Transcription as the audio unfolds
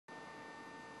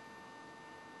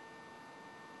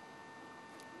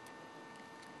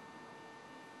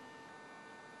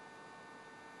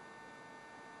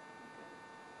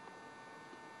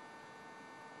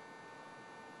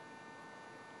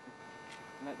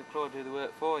Let the claw do the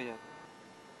work for you.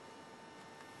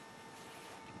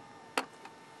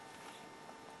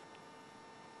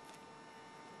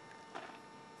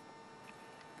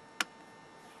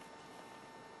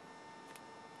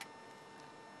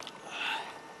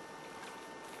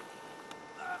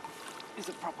 Is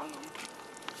a proper lump.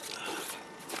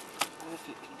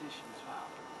 Perfect condition as well.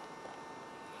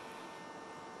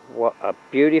 What a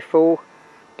beautiful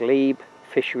glebe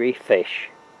fishery fish.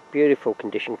 Beautiful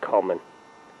condition, common.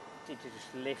 To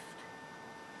just lift,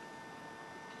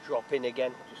 drop in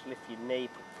again, just lift your knee.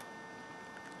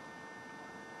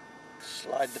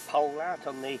 Slide the pole out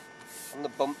on the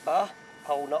bump bar.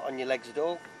 Pole not on your legs at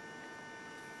all.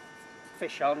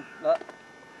 Fish on, look.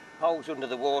 Pole's under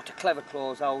the water, clever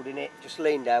claws holding it. Just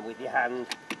lean down with your hand,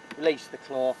 release the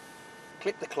claw,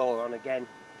 clip the claw on again.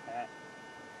 I'm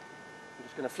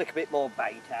just going to flick a bit more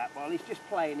bait out while he's just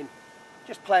playing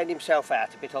himself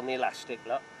out a bit on the elastic.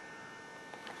 Look,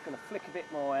 just going to flick a bit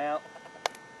more out,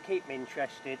 keep him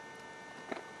interested.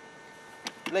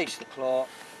 Release the claw,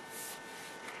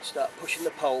 start pushing the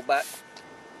pole back.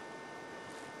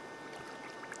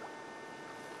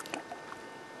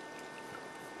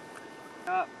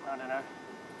 I don't know,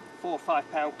 4 or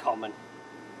 5 pound common.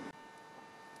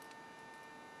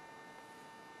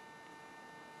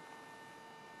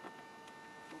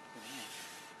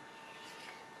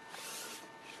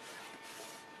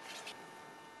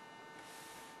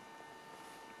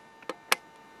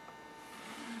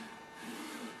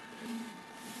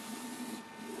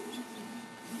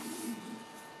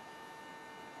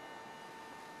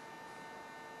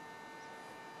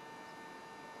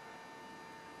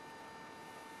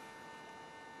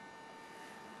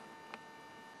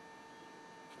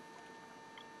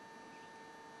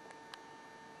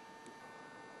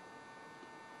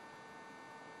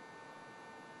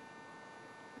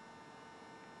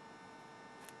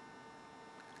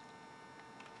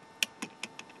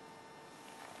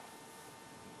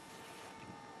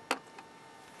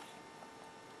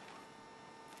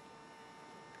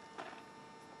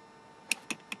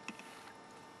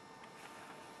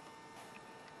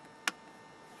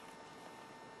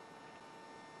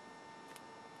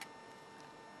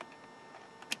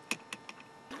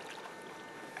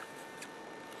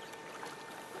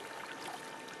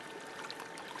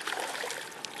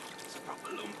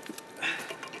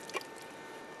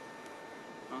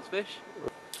 Nice fish.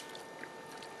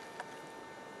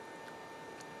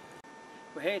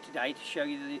 We're here today to show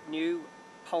you the new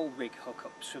pole rig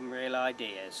hookups from Real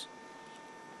Ideas.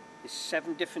 There's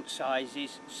 7 different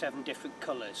sizes, 7 different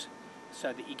colours,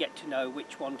 so that you get to know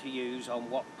which one to use on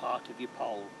what part of your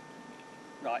pole.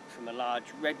 Right from a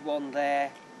large red one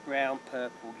there, brown,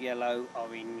 purple, yellow,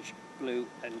 orange, blue,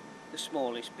 and the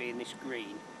smallest being this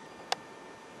green.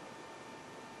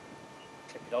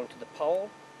 Clip it onto the pole,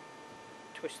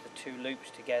 twist the 2 loops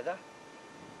together,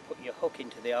 put your hook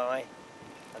into the eye,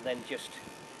 and then just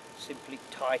simply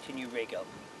tighten your rig up.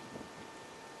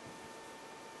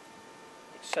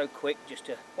 It's so quick, just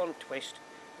one twist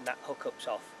and that hookup's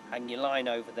off. Hang your line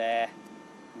over there,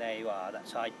 and there you are.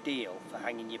 That's ideal for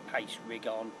hanging your pace rig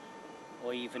on,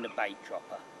 or even a bait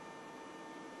dropper.